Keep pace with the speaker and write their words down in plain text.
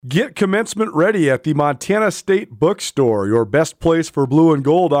Get commencement ready at the Montana State Bookstore, your best place for blue and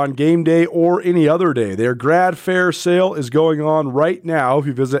gold on game day or any other day. Their grad fair sale is going on right now if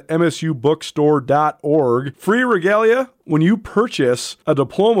you visit msubookstore.org. Free regalia when you purchase a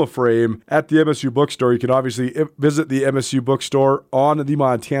diploma frame at the MSU Bookstore. You can obviously visit the MSU Bookstore on the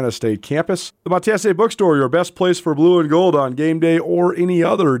Montana State campus. The Montana State Bookstore, your best place for blue and gold on game day or any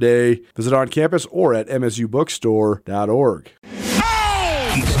other day. Visit on campus or at msubookstore.org.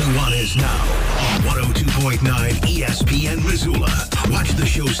 It's Nuanez now on 102.9 ESPN Missoula. Watch the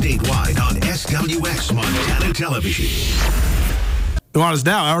show statewide on SWX Montana Television. Nuanez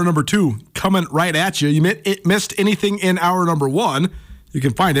now, hour number 2, coming right at you. You missed anything in hour number 1, you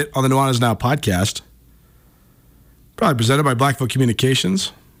can find it on the Nuanez Now podcast. Probably presented by Blackfoot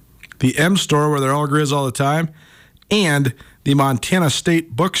Communications, the M Store where they're all Griz all the time, and the Montana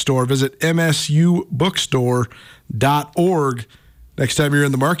State Bookstore. Visit msubookstore.org next time you're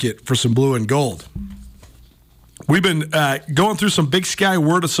in the market for some blue and gold. We've been going through some Big Sky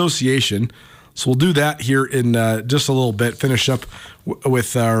word association, so we'll do that here in just a little bit, finish up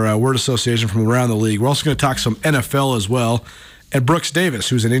with our word association from around the league. We're also going to talk some NFL as well. And Brooks Davis,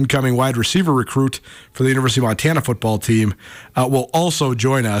 who's an incoming wide receiver recruit for the University of Montana football team, will also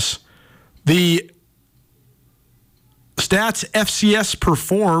join us. The Stats FCS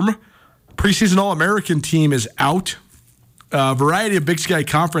Perform preseason All-American team is out. A variety of Big Sky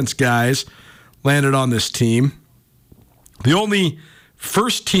Conference guys landed on this team. The only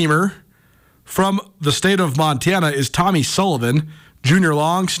first-teamer from the state of Montana is Tommy Sullivan, junior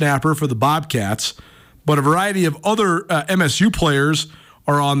long snapper for the Bobcats. But a variety of other MSU players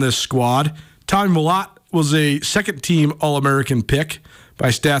are on this squad. Tommy Millott was a second-team All-American pick by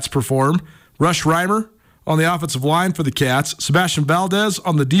Stats Perform. Rush Reimer on the offensive line for the Cats. Sebastian Valdez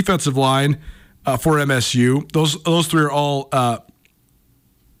on the defensive line for MSU. Those three are all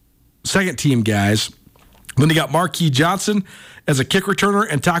second-team guys. Then you got Marquis Johnson as a kick returner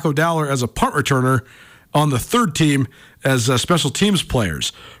and Taco Dowler as a punt returner on the third team as special teams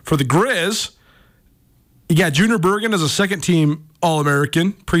players. For the Griz, you got Junior Bergen as a second-team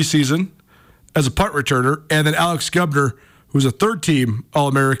All-American preseason as a punt returner, and then Alex Gubner, who's a third-team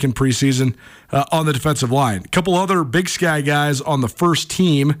All-American preseason on the defensive line. A couple other Big Sky guys on the first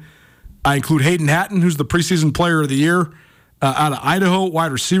team. I include Hayden Hatton, who's the preseason player of the year out of Idaho,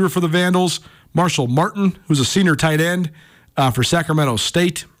 wide receiver for the Vandals. Marshall Martin, who's a senior tight end for Sacramento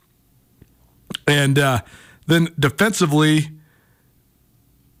State. And then defensively,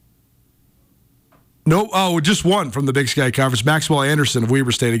 just one from the Big Sky Conference. Maxwell Anderson of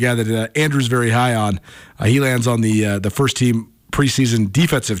Weber State, a guy that Andrew's very high on. He lands on the first team preseason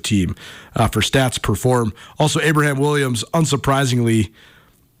defensive team for Stats Perform. Also, Abraham Williams, unsurprisingly,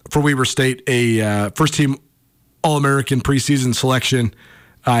 for Weber State, a first-team All-American preseason selection,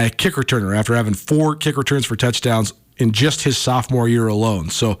 kick returner after having 4 kick returns for touchdowns in just his sophomore year alone.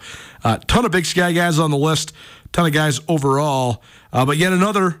 So a ton of Big Sky guys on the list, ton of guys overall, but yet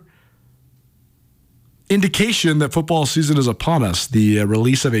another indication that football season is upon us, the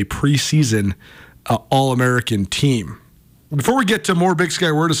release of a preseason All-American team. Before we get to more Big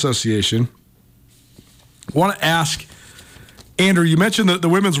Sky Word Association, I want to ask Andrew, you mentioned the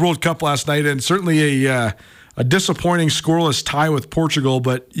Women's World Cup last night, and certainly a disappointing scoreless tie with Portugal,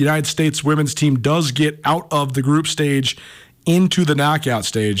 but United States women's team does get out of the group stage into the knockout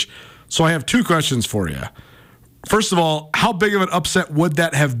stage. So I have 2 questions for you. First of all, how big of an upset would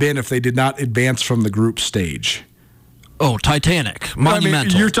that have been if they did not advance from the group stage? Oh, titanic. Monumental. I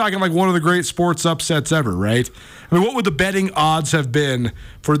mean, you're talking like one of the great sports upsets ever, right? I mean, what would the betting odds have been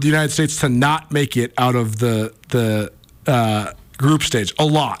for the United States to not make it out of the group stage? A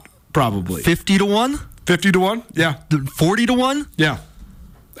lot, probably. 50 to 1? 50 to 1? Yeah. 40 to 1? Yeah.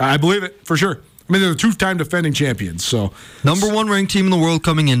 I believe it, for sure. I mean, they're the 2-time defending champions, so. Number 1 ranked team in the world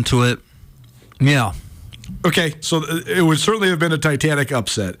coming into it. Yeah. Okay, so it would certainly have been a titanic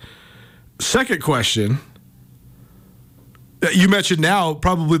upset. Second question. You mentioned now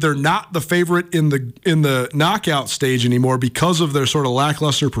probably they're not the favorite in the knockout stage anymore because of their sort of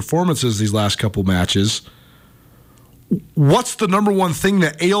lackluster performances these last couple matches. What's the number one thing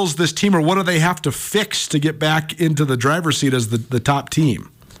that ails this team, or what do they have to fix to get back into the driver's seat as the top team?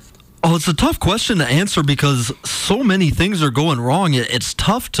 Oh, it's a tough question to answer because so many things are going wrong. It's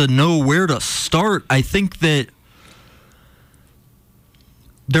tough to know where to start. I think that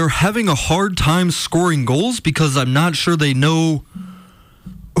they're having a hard time scoring goals because I'm not sure they know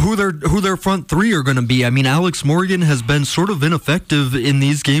who their front three are going to be. I mean, Alex Morgan has been sort of ineffective in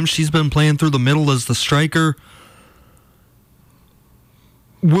these games. She's been playing through the middle as the striker.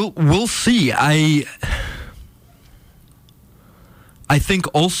 We'll see. I I think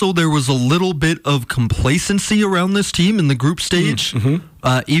also there was a little bit of complacency around this team in the group stage,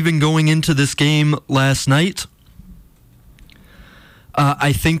 even going into this game last night.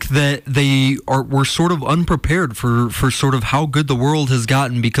 I think that were sort of unprepared for sort of how good the world has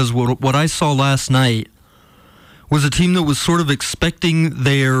gotten, because what I saw last night was a team that was sort of expecting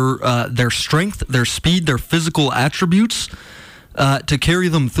their strength, their speed, their physical attributes to carry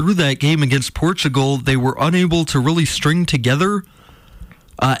them through that game against Portugal. They were unable to really string together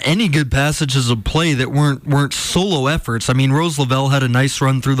any good passages of play that weren't solo efforts. I mean, Rose Lavelle had a nice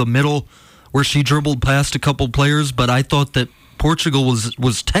run through the middle where she dribbled past a couple players, but I thought that Portugal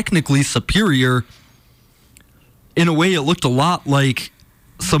was technically superior. In a way, it looked a lot like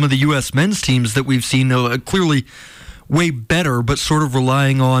some of the U.S. men's teams that we've seen, clearly way better, but sort of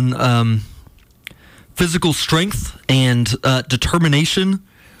relying on physical strength and determination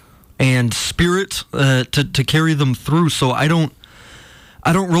and spirit to carry them through. So I don't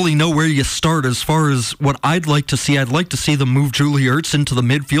really know where you start as far as what I'd like to see. I'd like to see them move Julie Ertz into the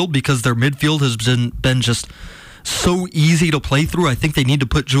midfield, because their midfield has been just so easy to play through. I think they need to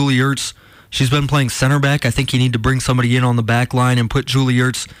put Julie Ertz. She's been playing center back. I think you need to bring somebody in on the back line and put Julie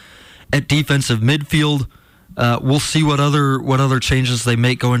Ertz at defensive midfield. We'll see what other changes they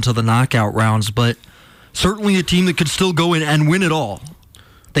make go into the knockout rounds, but certainly a team that could still go in and win it all.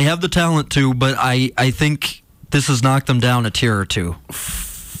 They have the talent to, but I think this has knocked them down a tier or two.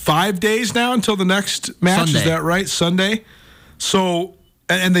 5 days now until the next match, Sunday. Is that right? Sunday? So,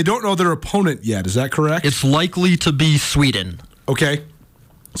 and they don't know their opponent yet, is that correct? It's likely to be Sweden. Okay.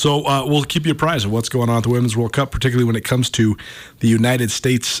 So we'll keep you apprised of what's going on at the Women's World Cup, particularly when it comes to the United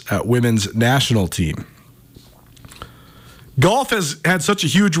States women's national team. Golf has had such a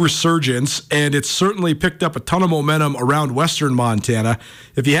huge resurgence, and it's certainly picked up a ton of momentum around western Montana.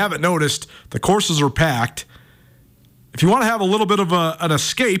 If you haven't noticed, the courses are packed. If you want to have a little bit of an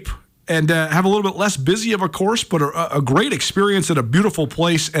escape and have a little bit less busy of a course, but a great experience at a beautiful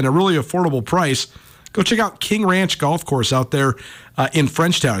place and a really affordable price, go check out King Ranch Golf Course out there in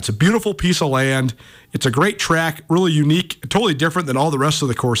Frenchtown. It's a beautiful piece of land. It's a great track, really unique, totally different than all the rest of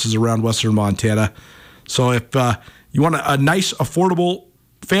the courses around western Montana. So if you want a nice, affordable,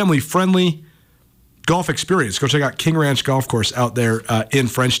 family-friendly golf experience, go check out King Ranch Golf Course out there in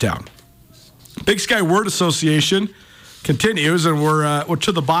Frenchtown. Big Sky Word Association continues, and we're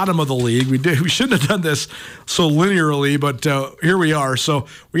to the bottom of the league. We shouldn't have done this so linearly, but here we are. So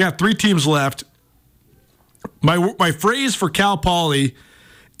we got 3 teams left. My phrase for Cal Poly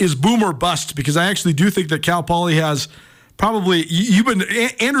is boom or bust, because I actually do think that Cal Poly has probably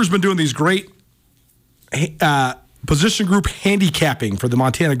Andrew's been doing these great position group handicapping for the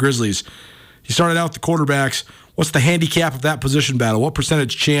Montana Grizzlies. He started out with the quarterbacks. What's the handicap of that position battle? What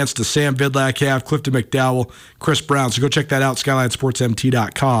percentage chance does Sam Vidlak have, Clifton McDowell, Chris Brown? So go check that out,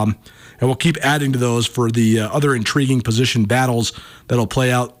 SkylineSportsMT.com. And we'll keep adding to those for the other intriguing position battles that'll play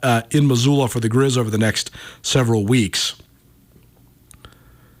out in Missoula for the Griz over the next several weeks.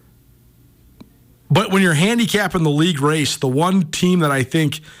 But when you're handicapping the league race, the one team that I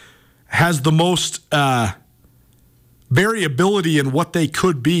think has the most variability in what they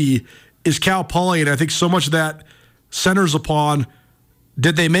could be is Cal Poly, and I think so much of that centers upon,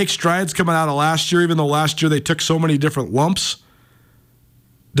 did they make strides coming out of last year, even though last year they took so many different lumps?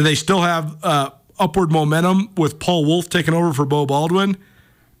 Do they still have upward momentum with Paul Wolf taking over for Bo Baldwin?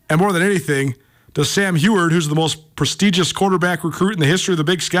 And more than anything, does Sam Heward, who's the most prestigious quarterback recruit in the history of the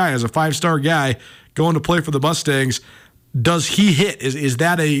Big Sky, as a 5-star guy going to play for the Mustangs, does he hit? Is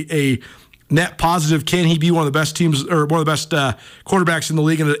that a net positive? Can he be one of the best teams, or one of the best quarterbacks in the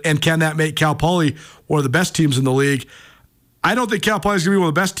league? And can that make Cal Poly one of the best teams in the league? I don't think Cal Poly is going to be one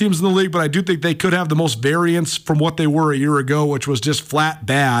of the best teams in the league, but I do think they could have the most variance from what they were a year ago, which was just flat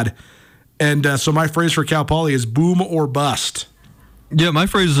bad. And so my phrase for Cal Poly is boom or bust. Yeah, my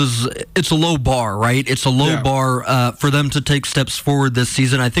phrase is it's a low bar, right? It's a low bar for them to take steps forward this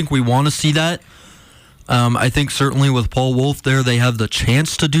season. I think we want to see that. I think certainly with Paul Wolf there, they have the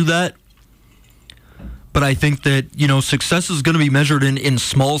chance to do that. But I think that, success is going to be measured in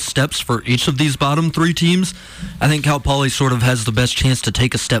small steps for each of these bottom 3 teams. I think Cal Poly sort of has the best chance to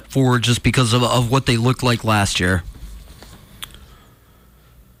take a step forward just because of what they looked like last year.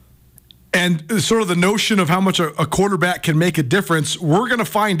 And sort of the notion of how much a quarterback can make a difference, we're going to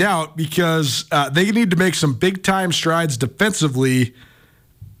find out, because they need to make some big-time strides defensively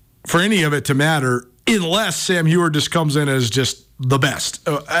for any of it to matter, unless Sam Heward just comes in as just the best.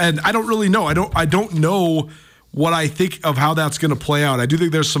 And I don't really know. I don't know what I think of how that's going to play out. I do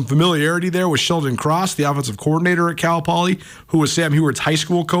think there's some familiarity there with Sheldon Cross, the offensive coordinator at Cal Poly, who was Sam Heward's high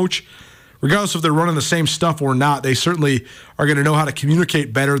school coach. regardless if they're running the same stuff or not, they certainly are going to know how to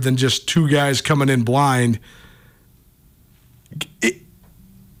communicate better than just two guys coming in blind.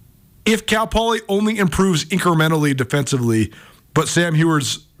 If Cal Poly only improves incrementally defensively, but Sam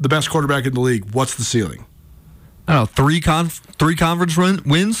Heward's the best quarterback in the league, what's the ceiling? I don't know, three conference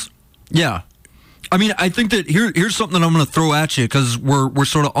wins? Yeah. I mean, I think that here's something that I'm going to throw at you because we're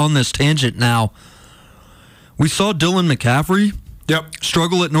sort of on this tangent now. We saw Dylan McCaffrey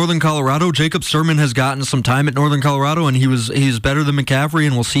struggle at Northern Colorado. Jacob Sirmon has gotten some time at Northern Colorado, and he's better than McCaffrey,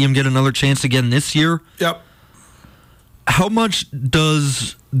 and we'll see him get another chance again this year. Yep. How much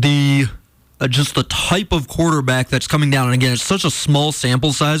does the just the type of quarterback that's coming down, and again, it's such a small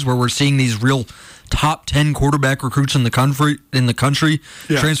sample size where we're seeing these real top 10 quarterback recruits in the country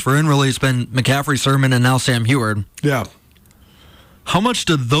transfer in. Really, it's been McCaffrey, Sirmon, and now Sam Heward. Yeah. How much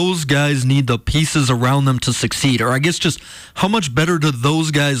do those guys need the pieces around them to succeed? Or I guess just how much better do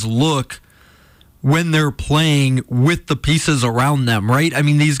those guys look when they're playing with the pieces around them, right? I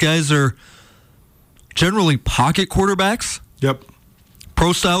mean, these guys are generally pocket quarterbacks. Yep.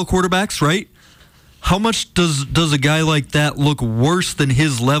 Pro-style quarterbacks, right? How much does a guy like that look worse than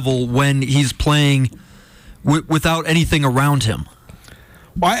his level when he's playing without anything around him?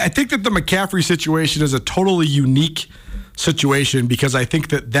 Well, I think that the McCaffrey situation is a totally unique situation because I think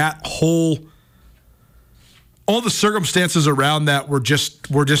that all the circumstances around that were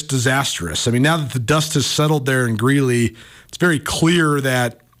just disastrous. I mean, now that the dust has settled there in Greeley, it's very clear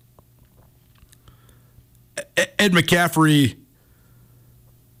that Ed McCaffrey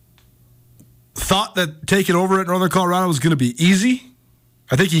thought that taking over at Northern Colorado was going to be easy.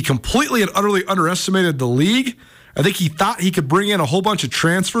 I think he completely and utterly underestimated the league. I think he thought he could bring in a whole bunch of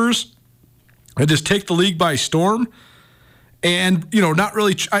transfers and just take the league by storm. And, not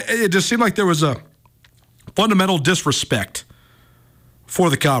really, it just seemed like there was a fundamental disrespect for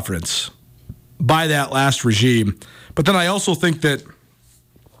the conference by that last regime. But then I also think that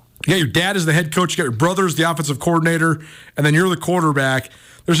you got your dad as the head coach, you got your brother as the offensive coordinator, and then you're the quarterback.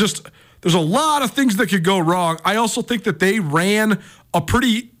 There's a lot of things that could go wrong. I also think that they ran a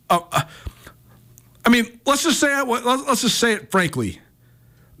pretty, let's just say it frankly.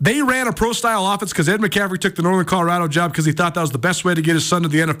 They ran a pro-style offense because Ed McCaffrey took the Northern Colorado job because he thought that was the best way to get his son to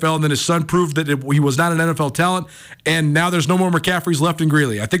the NFL, and then his son proved that he was not an NFL talent, and now there's no more McCaffreys left in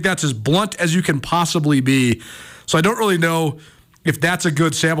Greeley. I think that's as blunt as you can possibly be. So I don't really know if that's a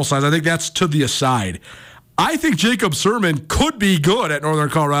good sample size. I think that's to the aside. I think Jacob Sirmon could be good at Northern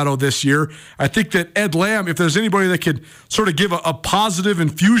Colorado this year. I think that Ed Lamb, if there's anybody that could sort of give a positive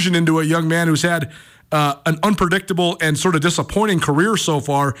infusion into a young man who's had an unpredictable and sort of disappointing career so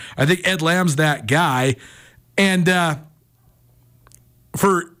far, I think Ed Lamb's that guy. And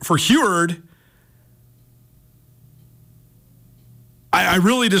for Heward, I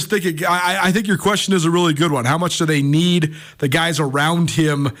really just think I think your question is a really good one. How much do they need the guys around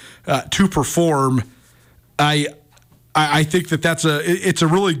him to perform? I think it's a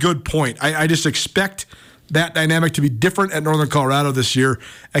really good point. I just expect that dynamic to be different at Northern Colorado this year.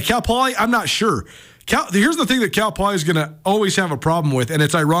 At Cal Poly, I'm not sure. Here's the thing that Cal Poly is going to always have a problem with, and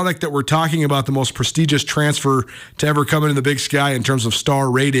it's ironic that we're talking about the most prestigious transfer to ever come into the Big Sky in terms of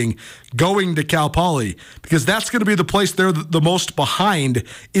star rating going to Cal Poly, because that's going to be the place they're the most behind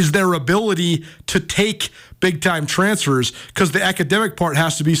is their ability to take big-time transfers because the academic part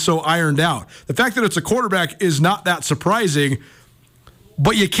has to be so ironed out. The fact that it's a quarterback is not that surprising,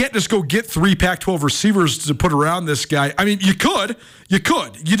 but you can't just go get 3 Pac-12 receivers to put around this guy. I mean, you could.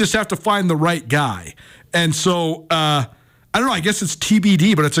 You just have to find the right guy. And so, I don't know, I guess it's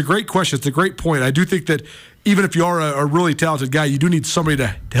TBD, but it's a great question. It's a great point. I do think that even if you are a really talented guy, you do need somebody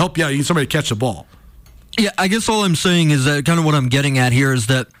to help you out. You need somebody to catch the ball. Yeah, I guess all I'm saying is that kind of what I'm getting at here is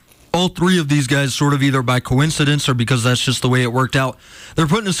that all three of these guys, sort of either by coincidence or because that's just the way it worked out, they're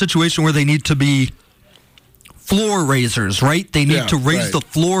put in a situation where they need to be floor raisers, right? They need to raise the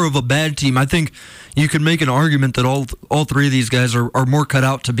floor of a bad team. I think you could make an argument that all three of these guys are more cut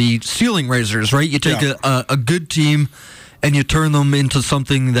out to be ceiling raisers, right? You take a good team and you turn them into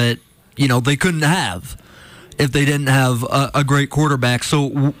something that, they couldn't have if they didn't have a great quarterback.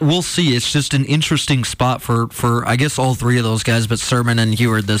 So we'll see. It's just an interesting spot for I guess, all three of those guys, but Sirmon and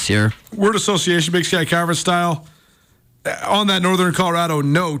Heward this year. Word association, Big Sky Conference style. On that Northern Colorado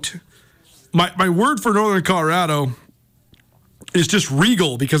note, my word for Northern Colorado is just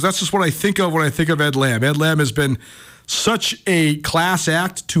regal, because that's just what I think of when I think of Ed Lamb. Ed Lamb has been such a class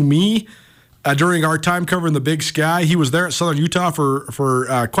act to me during our time covering the Big Sky. He was there at Southern Utah for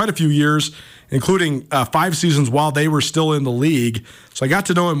quite a few years, including 5 seasons while they were still in the league. So I got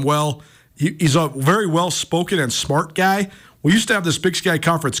to know him well. He's a very well-spoken and smart guy, we used to have this Big Sky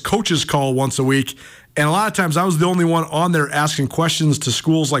Conference coaches call once a week, and a lot of times I was the only one on there asking questions to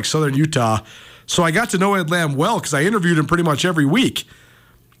schools like Southern Utah. So I got to know Ed Lamb well because I interviewed him pretty much every week.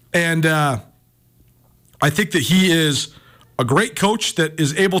 And I think that he is a great coach that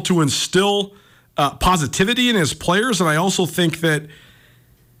is able to instill positivity in his players. And I also think that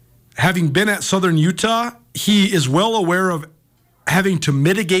having been at Southern Utah, he is well aware of having to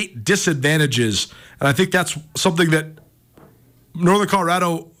mitigate disadvantages. And I think that's something that Northern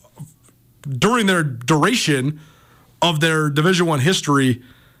Colorado, during their duration of their Division I history,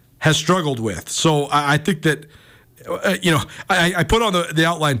 has struggled with. So I think that, I put on the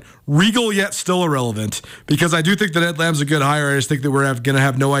outline, regal yet still irrelevant, because I do think that Ed Lamb's a good hire. I just think that we're going to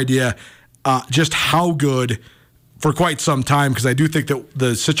have no idea just how good for quite some time, because I do think that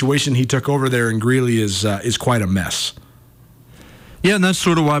the situation he took over there in Greeley is quite a mess. Yeah, and that's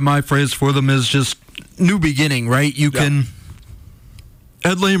sort of why my phrase for them is just new beginning, right?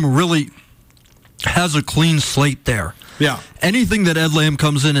 Ed Lamb really has a clean slate there. Yeah. Anything that Ed Lamb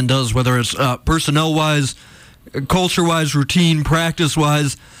comes in and does, whether it's personnel-wise, culture-wise, routine,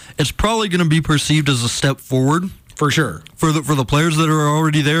 practice-wise, it's probably going to be perceived as a step forward. For sure. For the players that are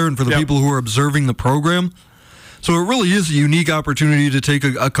already there and for the people who are observing the program. So it really is a unique opportunity to take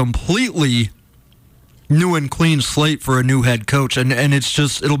a completely new and clean slate for a new head coach. And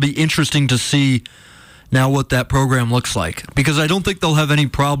it'll be interesting to see now what that program looks like. Because I don't think they'll have any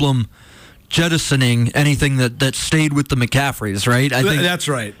problem jettisoning anything that stayed with the McCaffreys, right? I think that's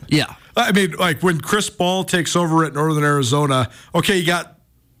right. Yeah. I mean, like when Chris Ball takes over at Northern Arizona, okay, you got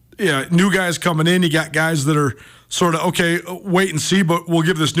new guys coming in. You got guys that are sort of, okay, wait and see, but we'll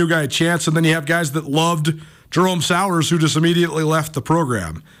give this new guy a chance. And then you have guys that loved Jerome Sowers who just immediately left the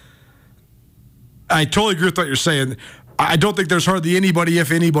program. I totally agree with what you're saying. I don't think there's hardly anybody,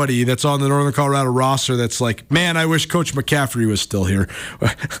 if anybody, that's on the Northern Colorado roster that's like, man, I wish Coach McCaffrey was still here.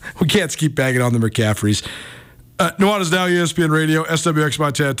 We can't keep bagging on the McCaffreys. Nuanez Now, ESPN Radio, SWX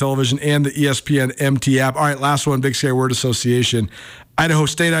Montana Television, and the ESPN MT app. All right, last one, Big Sky Word Association. Idaho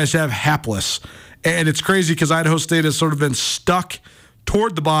State, I just have hapless. And it's crazy because Idaho State has sort of been stuck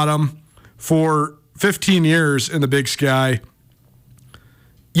toward the bottom for 15 years in the Big Sky.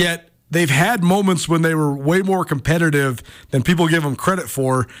 Yet they've had moments when they were way more competitive than people give them credit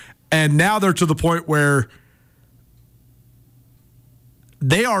for. And now they're to the point where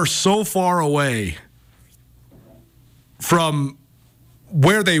they are so far away from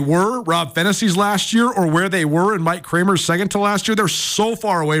where they were Rob Fennessy's last year or where they were in Mike Kramer's second to last year. They're so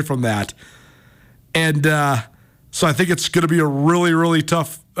far away from that. And so I think it's going to be a really, really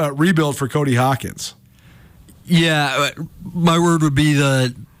tough rebuild for Cody Hawkins. Yeah, my word would be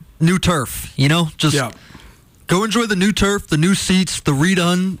the new turf, Just go enjoy the new turf, the new seats, the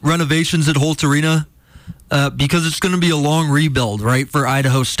redone renovations at Holt Arena, because it's going to be a long rebuild, right, for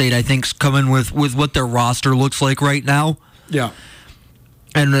Idaho State, I think, coming with what their roster looks like right now. Yeah.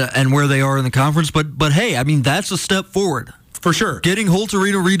 And where they are in the conference. But hey, I mean, that's a step forward. For sure. Getting Holt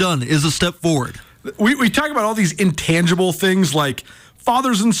Arena redone is a step forward. We talk about all these intangible things like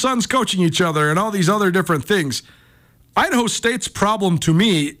fathers and sons coaching each other and all these other different things. Idaho State's problem to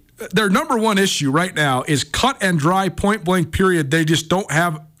me, their number one issue right now is cut and dry, point blank period. They just don't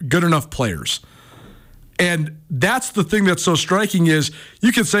have good enough players. And that's the thing that's so striking is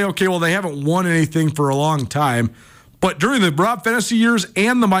you can say, okay, well, they haven't won anything for a long time. But during the Rob Fennessy years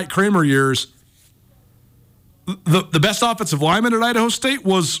and the Mike Kramer years, the best offensive lineman at Idaho State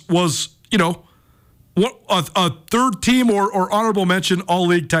was a third team or honorable mention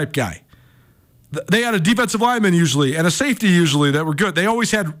all-league type guy. They had a defensive lineman usually and a safety usually that were good. They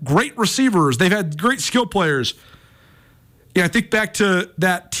always had great receivers. They've had great skill players. Yeah, I think back to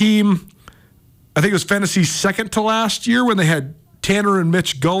that team, I think it was Fennessy's second to last year when they had Tanner and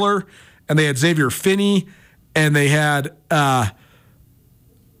Mitch Guller and they had Xavier Finney and they had the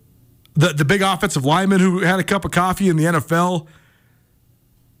big offensive lineman who had a cup of coffee in the NFL.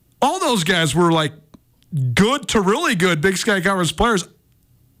 All those guys were like good to really good Big Sky Conference players.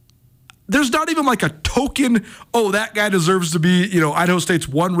 There's not even like a token, that guy deserves to be, Idaho State's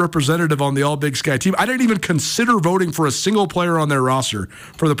one representative on the All Big Sky team. I didn't even consider voting for a single player on their roster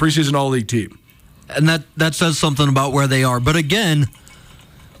for the preseason All-League team. And that says something about where they are. But again,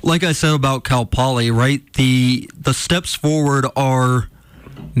 like I said about Cal Poly, right, the steps forward are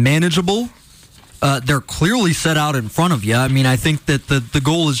manageable. They're clearly set out in front of you. I mean, I think that the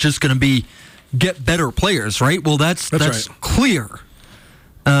goal is just going to be get better players, right? Well, that's right. Clear.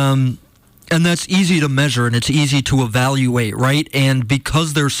 And that's easy to measure and it's easy to evaluate, right? And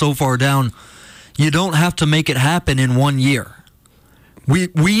because they're so far down, you don't have to make it happen in 1 year.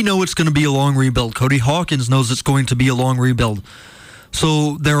 We know it's going to be a long rebuild. Cody Hawkins knows it's going to be a long rebuild.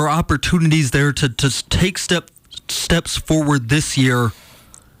 So there are opportunities there to take steps forward this year,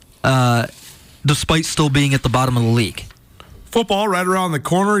 despite still being at the bottom of the league. Football right around the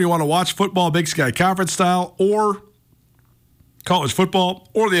corner. You want to watch football, Big Sky Conference style, or college football,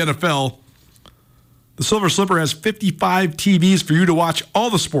 or the NFL. The Silver Slipper has 55 TVs for you to watch all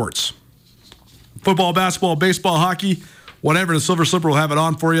the sports. Football, basketball, baseball, hockey, whatever. The Silver Slipper will have it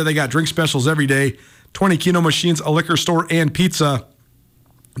on for you. They got drink specials every day, 20 Keno machines, a liquor store, and pizza.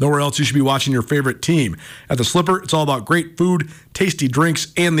 Nowhere else you should be watching your favorite team. At the Slipper, it's all about great food, tasty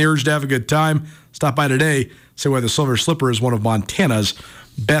drinks, and the urge to have a good time. Stop by today. Say why the Silver Slipper is one of Montana's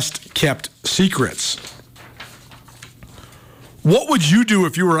best-kept secrets. What would you do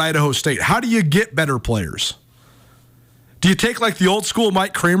if you were Idaho State? How do you get better players? Do you take like the old school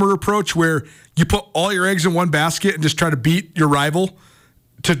Mike Kramer approach where you put all your eggs in one basket and just try to beat your rival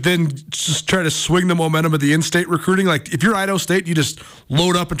to then just try to swing the momentum of the in-state recruiting? Like if you're Idaho State, you just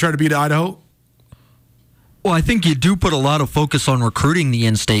load up and try to beat Idaho? Well, I think you do put a lot of focus on recruiting the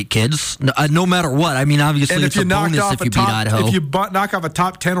in-state kids, no matter what. I mean, obviously, it's a bonus if you beat Idaho. If you knock off a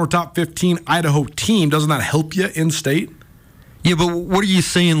top 10 or top 15 Idaho team, doesn't that help you in-state? Yeah, but what are you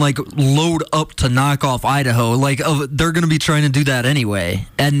saying, like, load up to knock off Idaho? Like, they're going to be trying to do that anyway,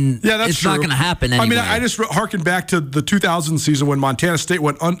 and it's not going to happen anyway. I mean, I just harken back to the 2000 season when Montana State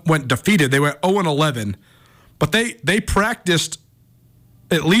went defeated. They went 0-11, but they practiced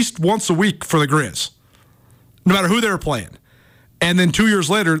at least once a week for the Griz, no matter who they were playing. And then 2 years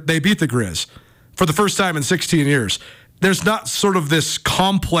later, they beat the Griz for the first time in 16 years. There's not sort of this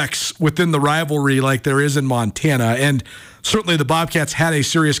complex within the rivalry like there is in Montana, and certainly the Bobcats had a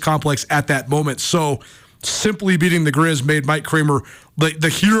serious complex at that moment. So simply beating the Griz made Mike Kramer the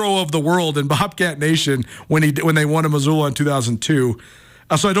hero of the world in Bobcat Nation when they won in Missoula in 2002.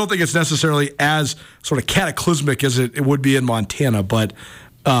 So I don't think it's necessarily as sort of cataclysmic as it would be in Montana, but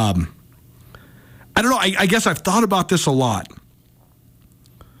I don't know. I guess I've thought about this a lot.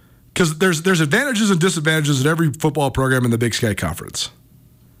 Because there's advantages and disadvantages in every football program in the Big Sky Conference.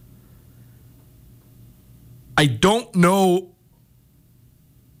 I don't know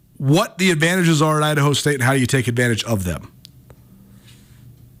what the advantages are at Idaho State and how you take advantage of them.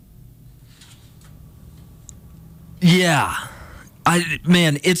 Yeah.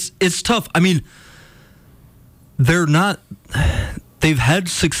 It's tough. I mean, they've had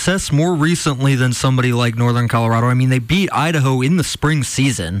success more recently than somebody like Northern Colorado. I mean, they beat Idaho in the spring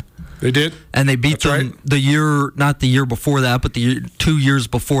season. They did? And they beat them not the year before that, but the 2 years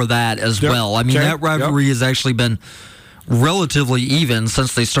before that as well. I mean, that rivalry has actually been relatively even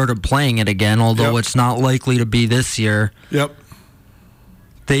since they started playing it again, although it's not likely to be this year. Yep.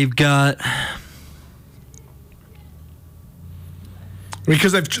 They've got...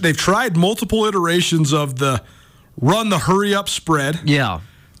 Because they've tried multiple iterations of the run the hurry-up spread. Yeah.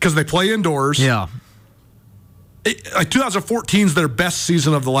 Because they play indoors. Yeah. 2014 is their best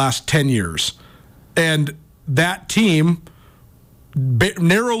season of the last 10 years. And that team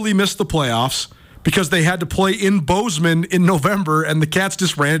narrowly missed the playoffs because they had to play in Bozeman in November, and the Cats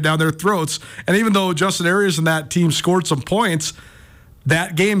just ran it down their throats. And even though Justin Arias and that team scored some points,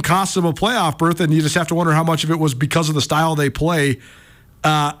 that game cost them a playoff berth, and you just have to wonder how much of it was because of the style they play.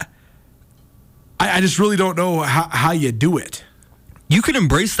 I just really don't know how you do it. You can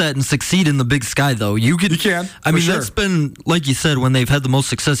embrace that and succeed in the Big Sky, though. You can. I mean, that's been, like you said, when they've had the most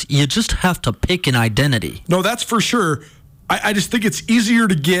success, you just have to pick an identity. No, that's for sure. I just think it's easier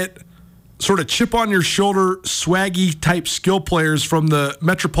to get sort of chip on your shoulder, swaggy type skill players from the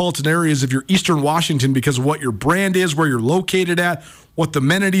metropolitan areas of your Eastern Washington because of what your brand is, where you're located at, what the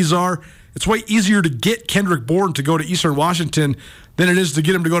amenities are. It's way easier to get Kendrick Bourne to go to Eastern Washington than it is to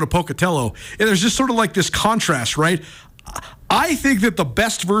get him to go to Pocatello. And there's just sort of like this contrast, right? I think that the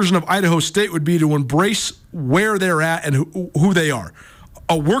best version of Idaho State would be to embrace where they're at and who they are.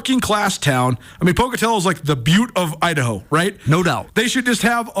 A working class town. I mean, Pocatello is like the Butte of Idaho, right? No doubt. They should just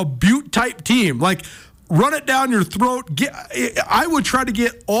have a Butte type team. Like, run it down your throat. I would try to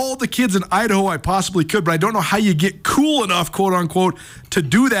get all the kids in Idaho I possibly could, but I don't know how you get cool enough, quote unquote, to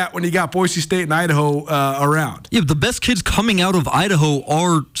do that when you got Boise State and Idaho around. Yeah, but the best kids coming out of Idaho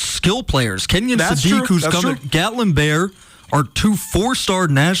are skill players. Kenyon Sadiq, who's coming, Gatlin Bear, are two 4-star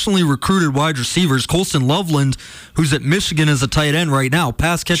nationally recruited wide receivers. Colston Loveland, who's at Michigan as a tight end right now,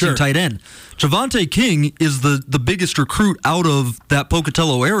 pass-catching tight end. Javante King is the biggest recruit out of that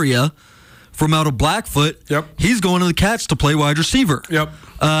Pocatello area, from out of Blackfoot. Yep. He's going to the Cats to play wide receiver. Yep.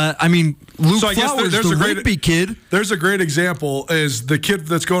 Luke So I guess Flowers, there's the a great Rigby kid. There's a great example is the kid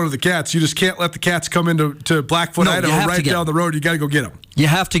that's going to the Cats. You just can't let the Cats come into Blackfoot, No, you Idaho, have to right get down the road. You got to go get them. You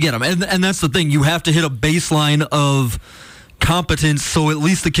have to get them. And that's the thing. You have to hit a baseline of competence, so at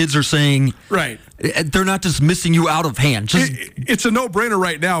least the kids are saying, right, they're not just missing you out of hand. It's a no-brainer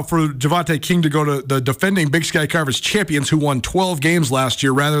right now for Javonte King to go to the defending Big Sky Conference champions who won 12 games last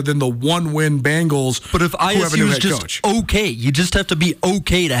year rather than the one-win Bengals. But if ISU is just coach. okay, you just have to be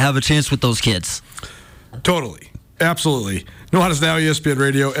okay to have a chance with those kids. Totally. Absolutely. Nuanez Now, ESPN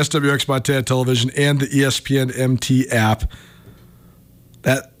Radio, SWX Montana Television, and the ESPN MT app.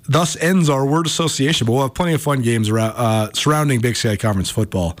 That thus ends our word association, but we'll have plenty of fun games around, surrounding Big Sky Conference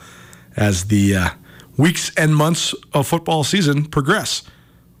football as the weeks and months of football season progress.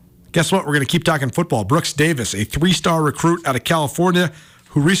 Guess what? We're going to keep talking football. Brooks Davis, a 3-star recruit out of California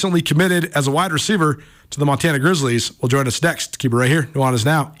who recently committed as a wide receiver to the Montana Grizzlies, will join us next. Keep it right here. Nuanez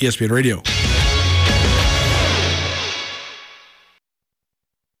Now, ESPN Radio.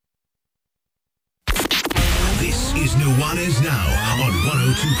 This is Nuanez Now on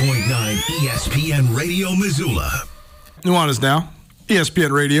 102.9 ESPN Radio Missoula. Nuanez Now,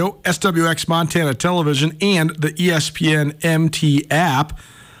 ESPN Radio, SWX Montana Television, and the ESPN MT app.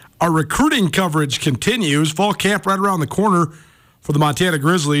 Our recruiting coverage continues. Fall camp right around the corner for the Montana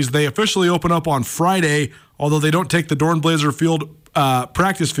Grizzlies. They officially open up on Friday, although they don't take the Dornblazer Field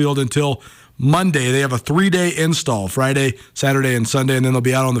practice field until Monday. They have a 3-day install, Friday, Saturday, and Sunday, and then they'll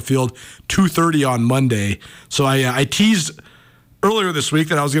be out on the field 2:30 on Monday. So I teased earlier this week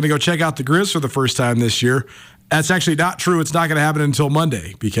that I was going to go check out the Griz for the first time this year. That's actually not true. It's not going to happen until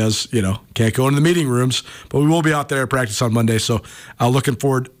Monday because, can't go into the meeting rooms, but we will be out there at practice on Monday. So looking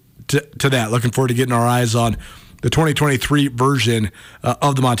forward to that. Looking forward to getting our eyes on the 2023 version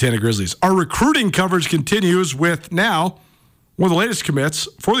of the Montana Grizzlies. Our recruiting coverage continues with now one of the latest commits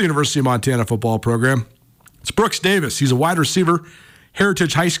for the University of Montana football program. It's Brooks Davis. He's a wide receiver,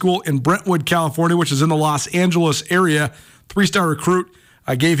 Heritage High School in Brentwood, California, which is in the Los Angeles area. 3-star recruit.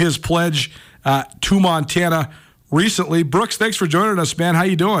 Gave his pledge to Montana recently. Brooks, thanks for joining us, man. How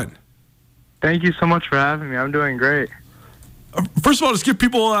you doing? Thank you so much for having me. I'm doing great. First of all, just give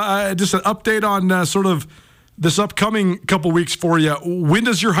people just an update on sort of this upcoming couple weeks for you. When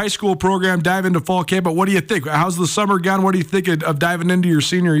does your high school program dive into fall camp? But what do you think? How's the summer gone? What do you think of diving into your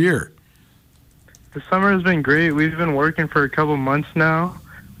senior year? The summer has been great. We've been working for a couple months now.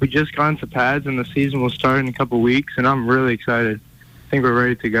 We just got into pads, and the season will start in a couple weeks, and I'm really excited. I think we're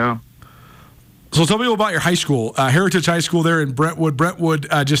ready to go. So tell me about your high school, Heritage High School there in Brentwood. Brentwood,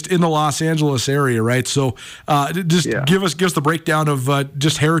 just in the Los Angeles area, right? So give us the breakdown of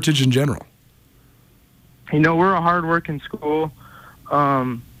just Heritage in general. We're a hard-working school.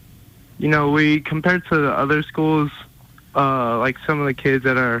 We compared to the other schools, like some of the kids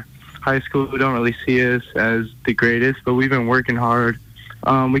at our high school who don't really see us as the greatest, but we've been working hard.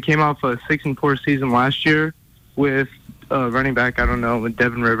 We came off a 6-4 season last year with running back, with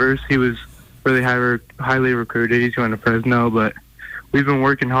Devin Rivers. He was really highly recruited. He's going to Fresno, but we've been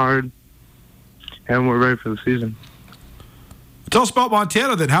working hard, and we're ready for the season. Tell us about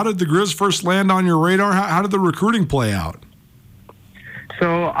Montana then. How did the Griz first land on your radar? How did the recruiting play out?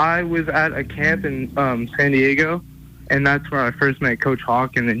 So I was at a camp in San Diego, and that's where I first met Coach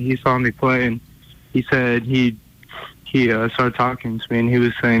Houghton, and he saw me play, and he said he started talking to me, and he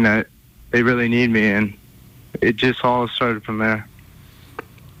was saying that they really need me, and it just all started from there.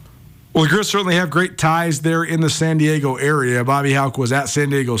 Well, the Griz certainly have great ties there in the San Diego area. Bobby Houck was at San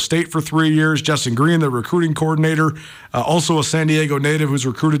Diego State for 3 years. Justin Green, the recruiting coordinator, also a San Diego native who's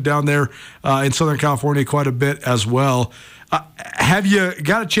recruited down there in Southern California quite a bit as well. Have you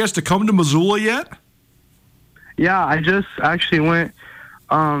got a chance to come to Missoula yet? Yeah, I just actually went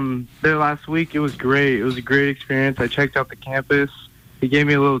there last week. It was great. It was a great experience. I checked out the campus. He gave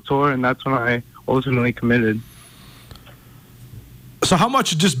me a little tour, and that's when I ultimately committed. So how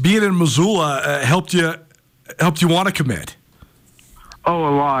much just being in Missoula helped you want to commit? Oh,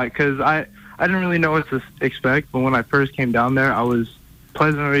 a lot, because I didn't really know what to expect, but when I first came down there, I was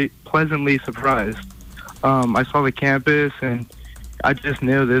pleasantly surprised. I saw the campus, and I just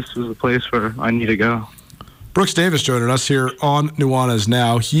knew this was a place where I need to go. Brooks Davis joining us here on Nuanez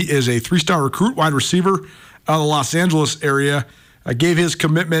Now. He is a 3-star recruit, wide receiver out of the Los Angeles area. Gave his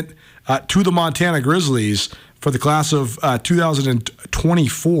commitment to the Montana Grizzlies for the class of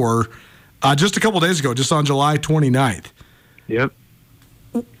 2024 just a couple days ago, just on July 29th. Yep.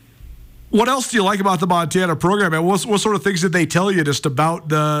 What else do you like about the Montana program? And what sort of things did they tell you just about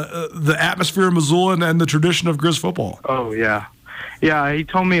the atmosphere in Missoula and the tradition of Griz football? Oh, yeah. Yeah, he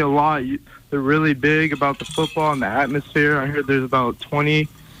told me a lot. they're really big about the football and the atmosphere. I heard there's about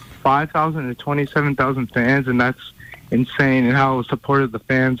 25,000 to 27,000 fans, and that's insane. And how supportive the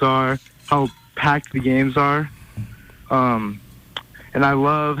fans are, how packed the games are. And I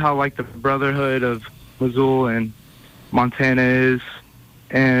love how like the brotherhood of Missoula and Montana is,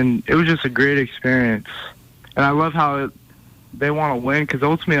 and it was just a great experience. And I love how they want to win, because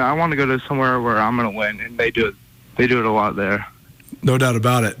ultimately I want to go to somewhere where I'm going to win, and they do it. They do it a lot there. No doubt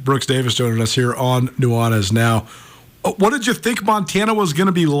about it. Brooks Davis joining us here on Nuanez Now. What did you think Montana was going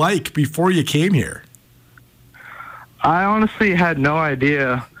to be like before you came here? I honestly had no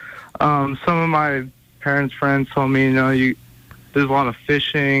idea. Some of my parents' friends told me, there's a lot of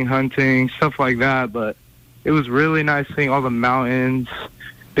fishing, hunting, stuff like that, but it was really nice seeing all the mountains,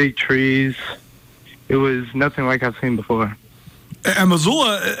 big trees. It was nothing like I've seen before. And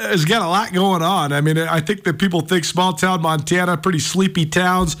Missoula has got a lot going on. I mean, I think that people think small town Montana, pretty sleepy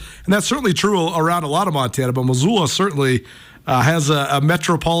towns, and that's certainly true around a lot of Montana, but Missoula certainly has a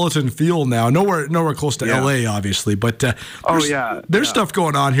metropolitan feel now. Nowhere close to L.A., obviously, but there's stuff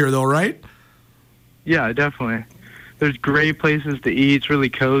going on here, though, right? Yeah, definitely. There's great places to eat. It's really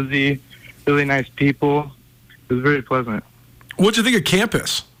cozy, really nice people. It was very pleasant. What'd you think of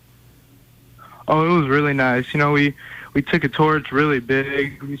campus? Oh, it was really nice. We took a tour. It's really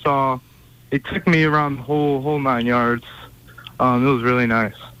big. It took me around the whole 9 yards. It was really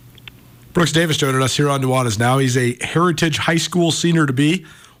nice. Brooks Davis joining us here on Nuanez Now. He's a Heritage High School senior-to-be,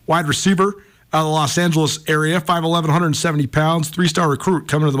 wide receiver out of the Los Angeles area, 5'11", 170 pounds, three-star recruit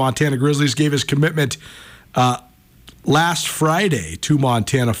coming to the Montana Grizzlies. Gave his commitment last Friday to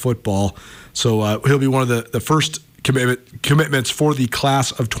Montana football. So he'll be one of the first commitments for the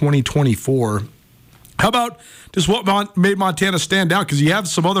class of 2024. How about just what made Montana stand out? Because you have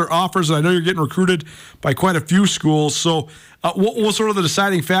some other offers, and I know you're getting recruited by quite a few schools. So what was sort of the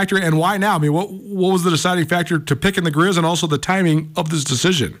deciding factor, and why now? I mean, what was the deciding factor to picking the Griz, and also the timing of this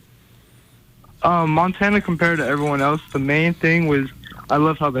decision? Montana, compared to everyone else, the main thing was I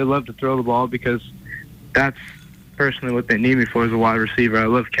love how they love to throw the ball, because that's personally what they need me for as a wide receiver. I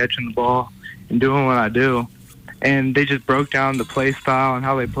love catching the ball and doing what I do. And they just broke down the play style and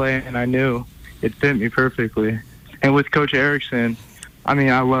how they play, and I knew it fit me perfectly. And with Coach Erickson, I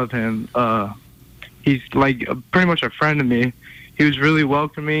mean, I love him. He's like pretty much a friend to me. He was really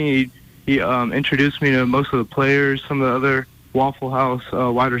welcoming. He introduced me to most of the players, some of the other Waffle House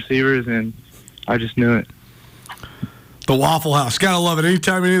wide receivers, and I just knew it. The Waffle House. Gotta love it.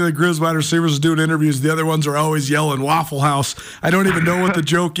 Anytime any of the Griz wide receivers are doing interviews, the other ones are always yelling Waffle House. I don't even know what the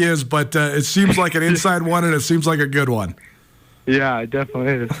joke is, but it seems like an inside one, and it seems like a good one. Yeah, it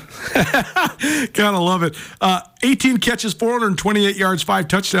definitely is. Gotta love it. 18 catches, 428 yards, 5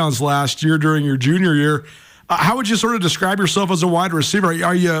 touchdowns last year during your junior year. How would you sort of describe yourself as a wide receiver?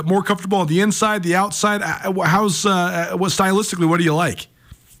 Are you more comfortable on the inside, the outside? Stylistically, what do you like?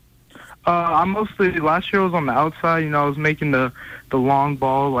 I mostly, last year I was on the outside. I was making the long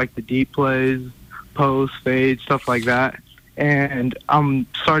ball, like the deep plays, post, fade, stuff like that. And I'm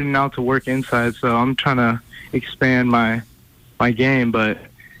starting now to work inside, so I'm trying to expand my game. But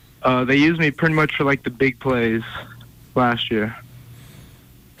they used me pretty much for like the big plays last year.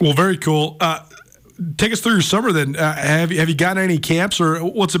 Well, very cool. Take us through your summer then. Have you gotten any camps, or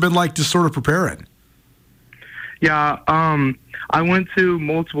what's it been like to sort of preparing? Yeah, I went to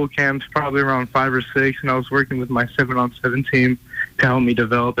multiple camps, probably around 5 or 6, and I was working with my 7-on-7 team to help me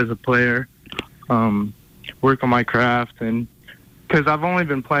develop as a player, work on my craft, and because I've only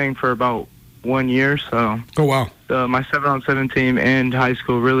been playing for about 1 year, so oh wow, my 7-on-7 team and high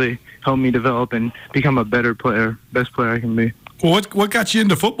school really helped me develop and become a better player, best player I can be. Well, what got you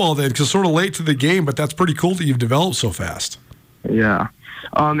into football then? Because sort of late to the game, but that's pretty cool that you've developed so fast. Yeah,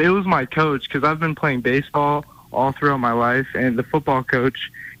 it was my coach, because I've been playing baseball all throughout my life, and the football coach,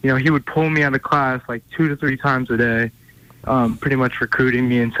 he would pull me out of class like 2 to 3 times a day, pretty much recruiting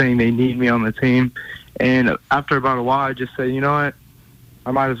me and saying they need me on the team. And after about a while, I just said, you know what,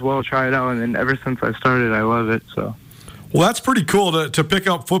 I might as well try it out. And then ever since I started, I love it. So, well, that's pretty cool to pick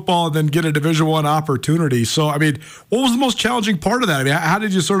up football and then get a Division I opportunity. So, I mean, what was the most challenging part of that? I mean, how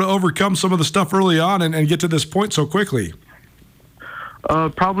did you sort of overcome some of the stuff early on and get to this point so quickly?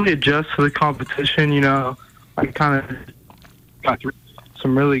 Probably adjust to the competition. I kind of got through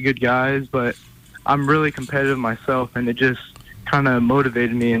some really good guys, but I'm really competitive myself, and it just kind of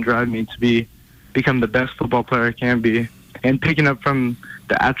motivated me and drive me to become the best football player I can be. And picking up from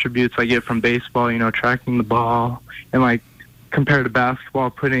the attributes I get from baseball, tracking the ball, and like compared to basketball,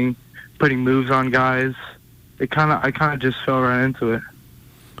 putting moves on guys, I kind of just fell right into it.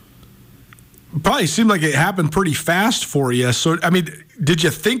 probably seemed like it happened pretty fast for you. So, I mean, did you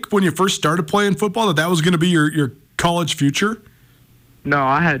think when you first started playing football that was going to be your college future? No,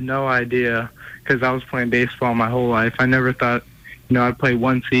 I had no idea because I was playing baseball my whole life. I never thought, I'd play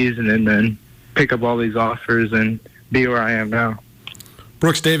one season and then pick up all these offers and be where I am now.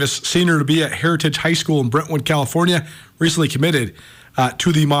 Brooks Davis, senior to be at Heritage High School in Brentwood, California, recently committed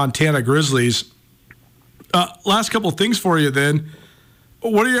to the Montana Grizzlies. Last couple of things for you then.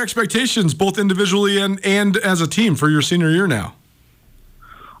 What are your expectations, both individually and as a team, for your senior year now?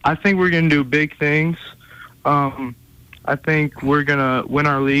 I think we're going to do big things. I think we're going to win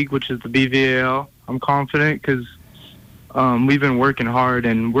our league, which is the BVAL. I'm confident because we've been working hard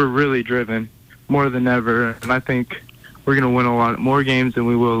and we're really driven more than ever. And I think we're going to win a lot more games than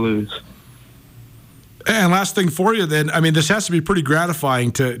we will lose. And last thing for you then, I mean, this has to be pretty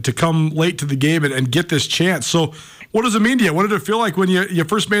gratifying to come late to the game and get this chance. So what does it mean to you? What did it feel like when you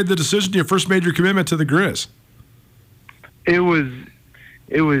first made the decision, you first made your commitment to the Griz? It was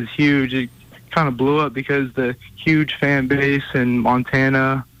huge. It kind of blew up because the huge fan base in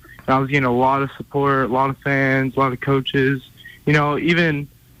Montana. I was getting a lot of support, a lot of fans, a lot of coaches. Even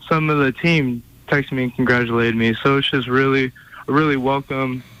some of the team texted me and congratulated me. So it's just really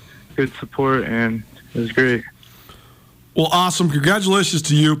welcome, good support, and it was great. Well, awesome. Congratulations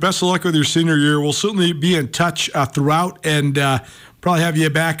to you. Best of luck with your senior year. We'll certainly be in touch throughout and probably have you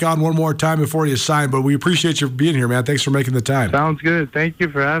back on one more time before you sign. But we appreciate you being here, man. Thanks for making the time. Sounds good. Thank you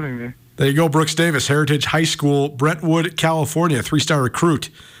for having me. There you go, Brooks Davis, Heritage High School, Brentwood, California, 3-star recruit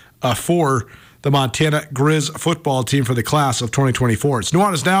for the Montana Griz football team for the class of 2024. It's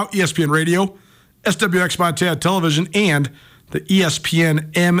Nuanez Now, ESPN Radio, SWX Montana Television, and the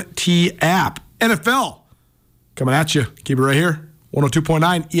ESPN MT app. NFL coming at you. Keep it right here.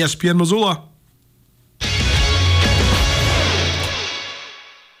 102.9 ESPN Missoula.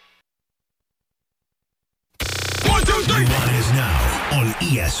 Nuanez Now on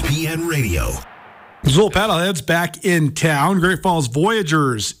ESPN Radio. Missoula Paddleheads back in town. Great Falls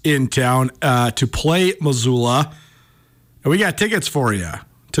Voyagers in town to play Missoula. And we got tickets for you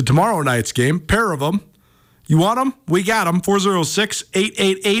to tomorrow night's game. Pair of them. You want them? We got them.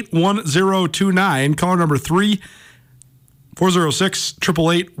 406-888-1029. Caller number 3,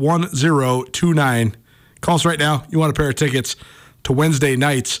 406-888-1029. Call us right now. You want a pair of tickets to Wednesday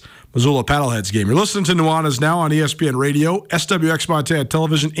night's Missoula Paddleheads game. You're listening to Nuanez Now on ESPN Radio, SWX Montana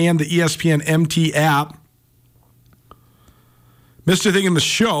Television, and the ESPN MT app. Missed anything in the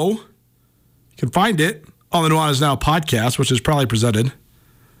show? You can find it on the Nuanez Now podcast, which is probably presented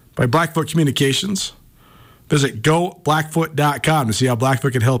by Blackfoot Communications. Visit goblackfoot.com to see how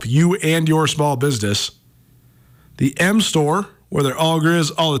Blackfoot can help you and your small business. The M Store, where they're all Griz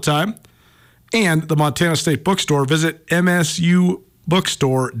all the time, and the Montana State Bookstore. Visit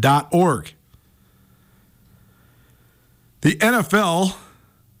msubookstore.org. The NFL,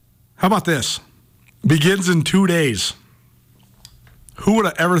 how about this? Begins in 2 days. Who would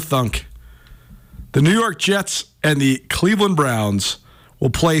have ever thunk? The New York Jets and the Cleveland Browns will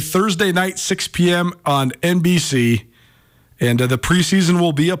play Thursday night, 6 p.m. on NBC, and the preseason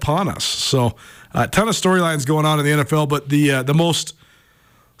will be upon us. So a ton of storylines going on in the NFL, but the most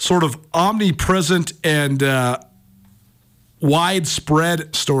sort of omnipresent and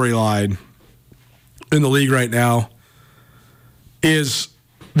widespread storyline in the league right now is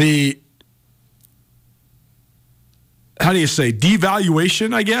the,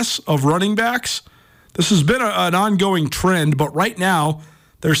 devaluation, I guess, of running backs. This has been an ongoing trend, but right now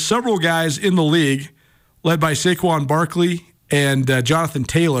there's several guys in the league led by Saquon Barkley and Jonathan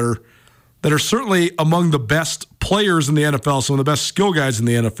Taylor that are certainly among the best players in the NFL, some of the best skill guys in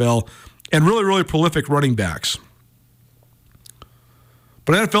the NFL, and really, really prolific running backs.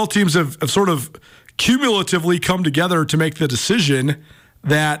 But NFL teams have sort of cumulatively come together to make the decision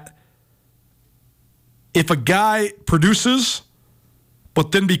that if a guy produces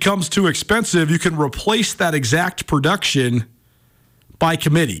but then becomes too expensive, you can replace that exact production by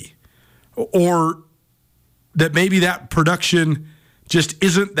committee. Or that maybe that production just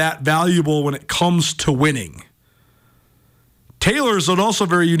isn't that valuable when it comes to winning. Taylor's an also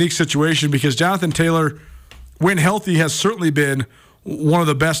very unique situation because Jonathan Taylor, when healthy, has certainly been one of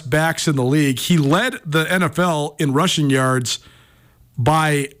the best backs in the league. He led the NFL in rushing yards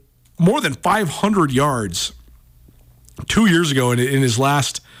by more than 500 yards 2 years ago in his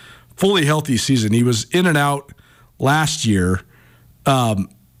last fully healthy season. He was in and out last year.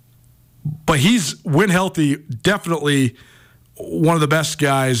 But he's, when healthy, definitely one of the best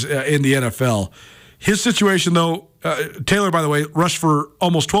guys in the NFL. His situation, though, Taylor, by the way, rushed for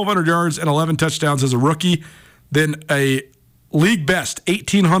almost 1,200 yards and 11 touchdowns as a rookie, then a league best,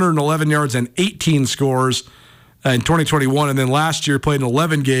 1,811 yards and 18 scores in 2021. And then last year played in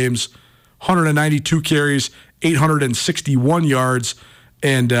 11 games, 192 carries, 861 yards,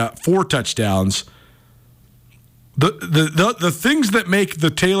 and 4 touchdowns. The things that make the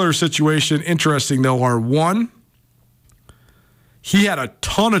Taylor situation interesting, though, are, one, he had a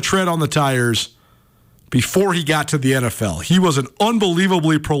ton of tread on the tires before he got to the NFL. He was an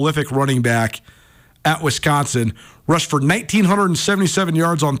unbelievably prolific running back at Wisconsin, rushed for 1,977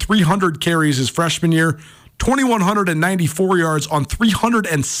 yards on 300 carries his freshman year, 2,194 yards on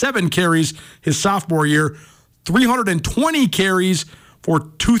 307 carries his sophomore year, 320 carries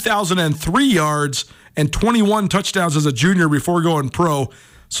for 2,003 yards, and 21 touchdowns as a junior before going pro.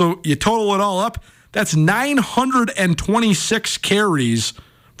 So you total it all up, that's 926 carries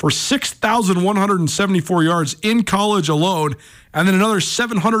for 6,174 yards in college alone, and then another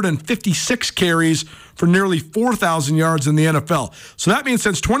 756 carries for nearly 4,000 yards in the NFL. So that means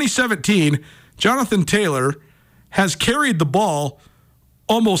since 2017, Jonathan Taylor has carried the ball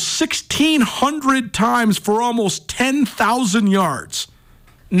almost 1,600 times for almost 10,000 yards.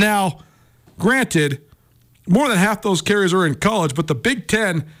 Now, granted, more than half those carries are in college, but the Big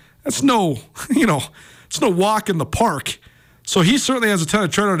Ten, that's no, it's no walk in the park. So he certainly has a ton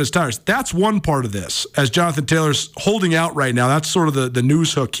of tread on his tires. That's one part of this, as Jonathan Taylor's holding out right now. That's sort of the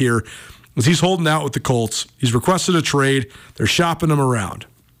news hook here, is he's holding out with the Colts. He's requested a trade. They're shopping him around.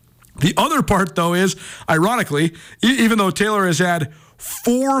 The other part, though, is, ironically, even though Taylor has had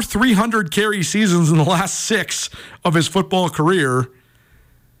 4 300-carry seasons in the last 6 of his football career,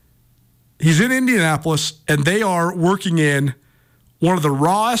 he's in Indianapolis, and they are working in one of the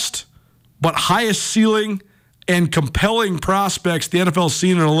rawest but highest ceiling and compelling prospects the NFL's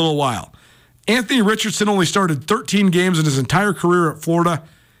seen in a little while. Anthony Richardson only started 13 games in his entire career at Florida.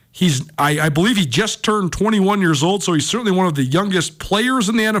 I believe he just turned 21 years old, so he's certainly one of the youngest players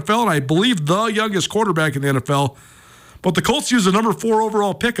in the NFL, and I believe the youngest quarterback in the NFL. But the Colts used a number 4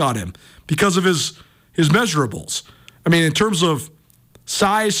 overall pick on him because of his measurables. I mean, in terms of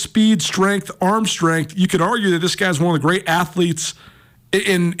size, speed, strength, arm strength, you could argue that this guy's one of the great athletes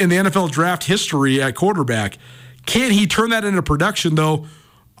in the NFL draft history at quarterback. Can he turn that into production, though?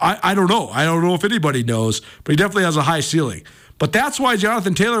 I don't know. I don't know if anybody knows, but he definitely has a high ceiling. But that's why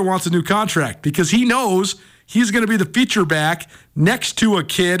Jonathan Taylor wants a new contract, because he knows he's going to be the feature back next to a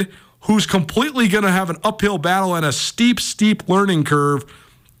kid who's completely going to have an uphill battle and a steep learning curve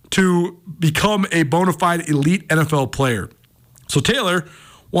to become a bona fide elite NFL player. So Taylor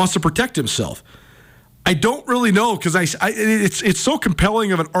wants to protect himself. I don't really know, because it's so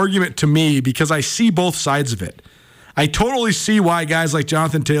compelling of an argument to me because I see both sides of it. I totally see why guys like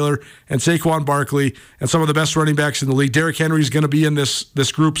Jonathan Taylor and Saquon Barkley and some of the best running backs in the league, Derrick Henry is going to be in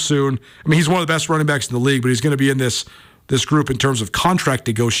this group soon. I mean, he's one of the best running backs in the league, but he's going to be in this group in terms of contract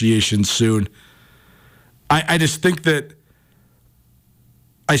negotiations soon. I just think that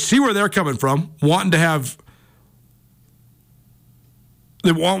I see where they're coming from, wanting to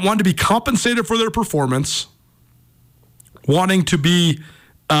be compensated for their performance, wanting to be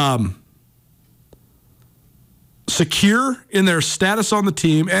secure in their status on the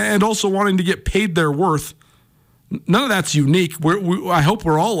team, and also wanting to get paid their worth. None of that's unique. I hope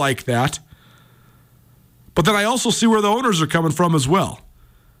we're all like that. But then I also see where the owners are coming from as well.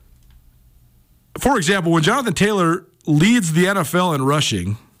 For example, when Jonathan Taylor leads the NFL in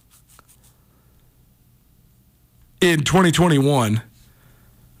rushing in 2021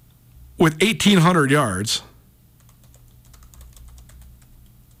 with 1,800 yards,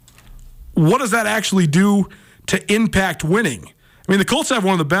 what does that actually do to impact winning? I mean, the Colts have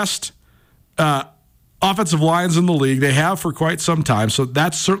one of the best offensive lines in the league. They have for quite some time, so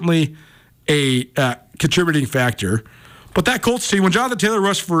that's certainly a contributing factor. But that Colts team, when Jonathan Taylor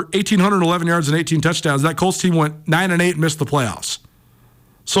rushed for 1,811 yards and 18 touchdowns, that Colts team went 9-8 and missed the playoffs.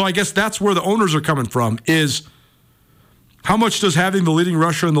 So I guess that's where the owners are coming from, is how much does having the leading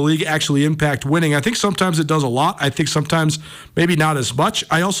rusher in the league actually impact winning? I think sometimes it does a lot. I think sometimes maybe not as much.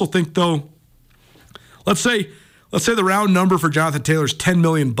 I also think, though, let's say the round number for Jonathan Taylor is $10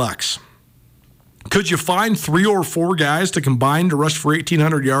 million. Could you find 3 or 4 guys to combine to rush for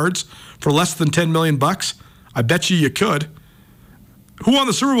 1,800 yards for less than $10 million? I bet you could. Who won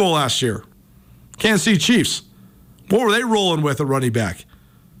the Super Bowl last year? Kansas City Chiefs. What were they rolling with at running back?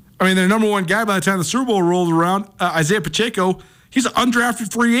 I mean, their number one guy by the time the Super Bowl rolled around, Isaiah Pacheco, he's an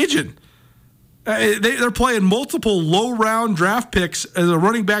undrafted free agent. They're playing multiple low-round draft picks as a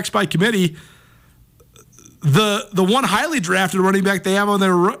running backs by committee. The one highly drafted running back they have on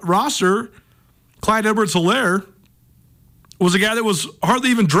their roster, Clyde Edwards-Helaire, was a guy that was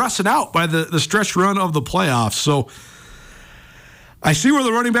hardly even dressing out by the stretch run of the playoffs. So I see where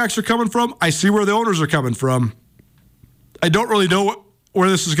the running backs are coming from. I see where the owners are coming from. I don't really know where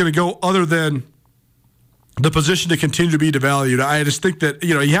this is going to go other than the position to continue to be devalued. I just think that,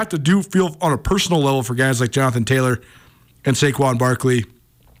 you have to feel on a personal level for guys like Jonathan Taylor and Saquon Barkley.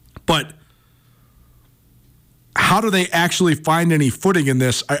 But how do they actually find any footing in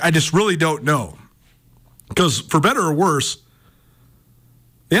this? I just really don't know. Because for better or worse,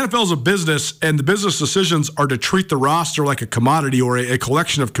 the NFL is a business, and the business decisions are to treat the roster like a commodity or a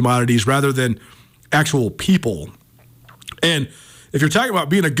collection of commodities rather than actual people. And if you're talking about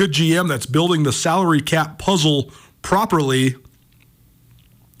being a good GM that's building the salary cap puzzle properly,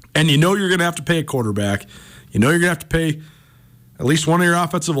 and you're going to have to pay a quarterback, you're going to have to pay at least one of your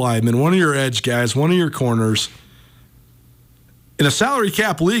offensive linemen, one of your edge guys, one of your corners. In a salary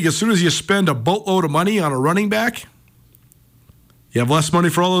cap league, as soon as you spend a boatload of money on a running back, you have less money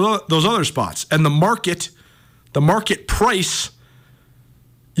for all of those other spots. And the market price,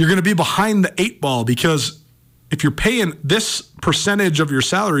 you're going to be behind the 8 ball, because if you're paying this percentage of your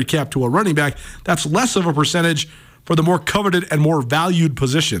salary cap to a running back, that's less of a percentage for the more coveted and more valued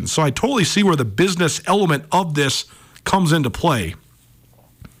positions. So I totally see where the business element of this comes into play.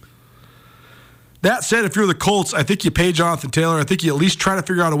 That said, if you're the Colts, I think you pay Jonathan Taylor. I think you at least try to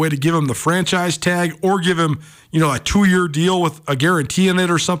figure out a way to give him the franchise tag or give him, a 2-year deal with a guarantee in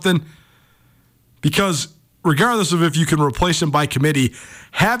it or something. Because regardless of if you can replace him by committee,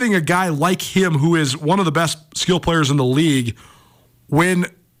 having a guy like him who is one of the best skill players in the league when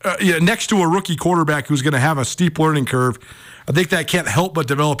next to a rookie quarterback who's going to have a steep learning curve, I think that can't help but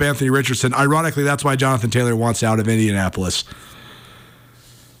develop Anthony Richardson. Ironically, that's why Jonathan Taylor wants out of Indianapolis.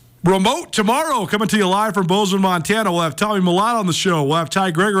 Remote tomorrow, coming to you live from Bozeman, Montana. We'll have Tommy Millott on the show. We'll have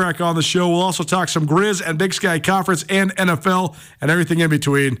Ty Gregorak on the show. We'll also talk some Griz and Big Sky Conference and NFL and everything in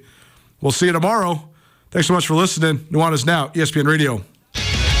between. We'll see you tomorrow. Thanks so much for listening. Nuanez Now, ESPN Radio.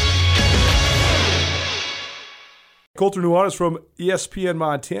 Colter Nuanez from ESPN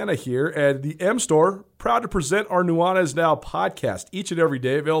Montana here, and the M Store, proud to present our Nuanez Now podcast each and every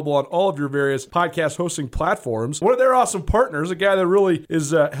day, available on all of your various podcast hosting platforms. One of their awesome partners, a guy that really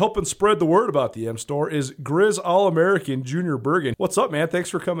is helping spread the word about the M Store, is Griz All-American Junior Bergen. What's up, man? Thanks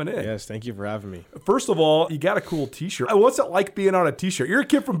for coming in. Yes, thank you for having me. First of all, you got a cool t-shirt. What's it like being on a t-shirt? You're a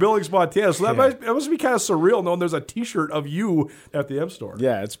kid from Billings, Montana, so that must be kind of surreal knowing there's a t-shirt of you at the M Store.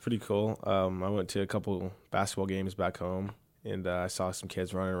 Yeah, it's pretty cool. I went to a couple basketball games back home, and I saw some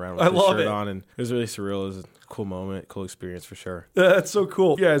kids running around with their shirt on, and it was really surreal. It was a cool moment, cool experience for sure. That's so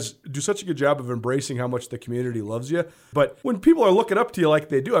cool. You guys do such a good job of embracing how much the community loves you. But when people are looking up to you like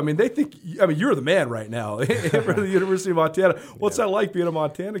they do, they think, you're the man right now for the University of Montana. What's that like being a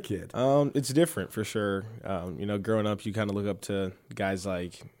Montana kid? It's different for sure. Growing up, you kind of look up to guys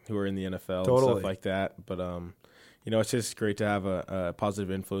like who are in the NFL and stuff like that. But, it's just great to have a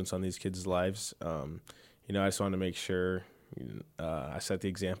positive influence on these kids' lives. I just wanted to make sure I set the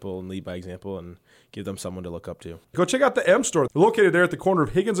example and lead by example and give them someone to look up to. Go check out the M Store. They're located there at the corner of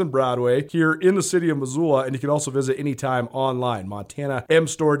Higgins and Broadway here in the city of Missoula, and you can also visit anytime online,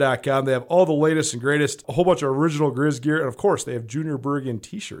 MontanaMStore.com. They have all the latest and greatest, a whole bunch of original Griz gear, and of course, they have Junior Bergen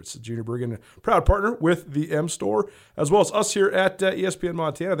t-shirts. Junior Bergen, proud partner with the M Store, as well as us here at ESPN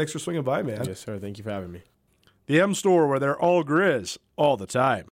Montana. Thanks for swinging by, man. Yes, sir. Thank you for having me. The M Store, where they're all Griz all the time.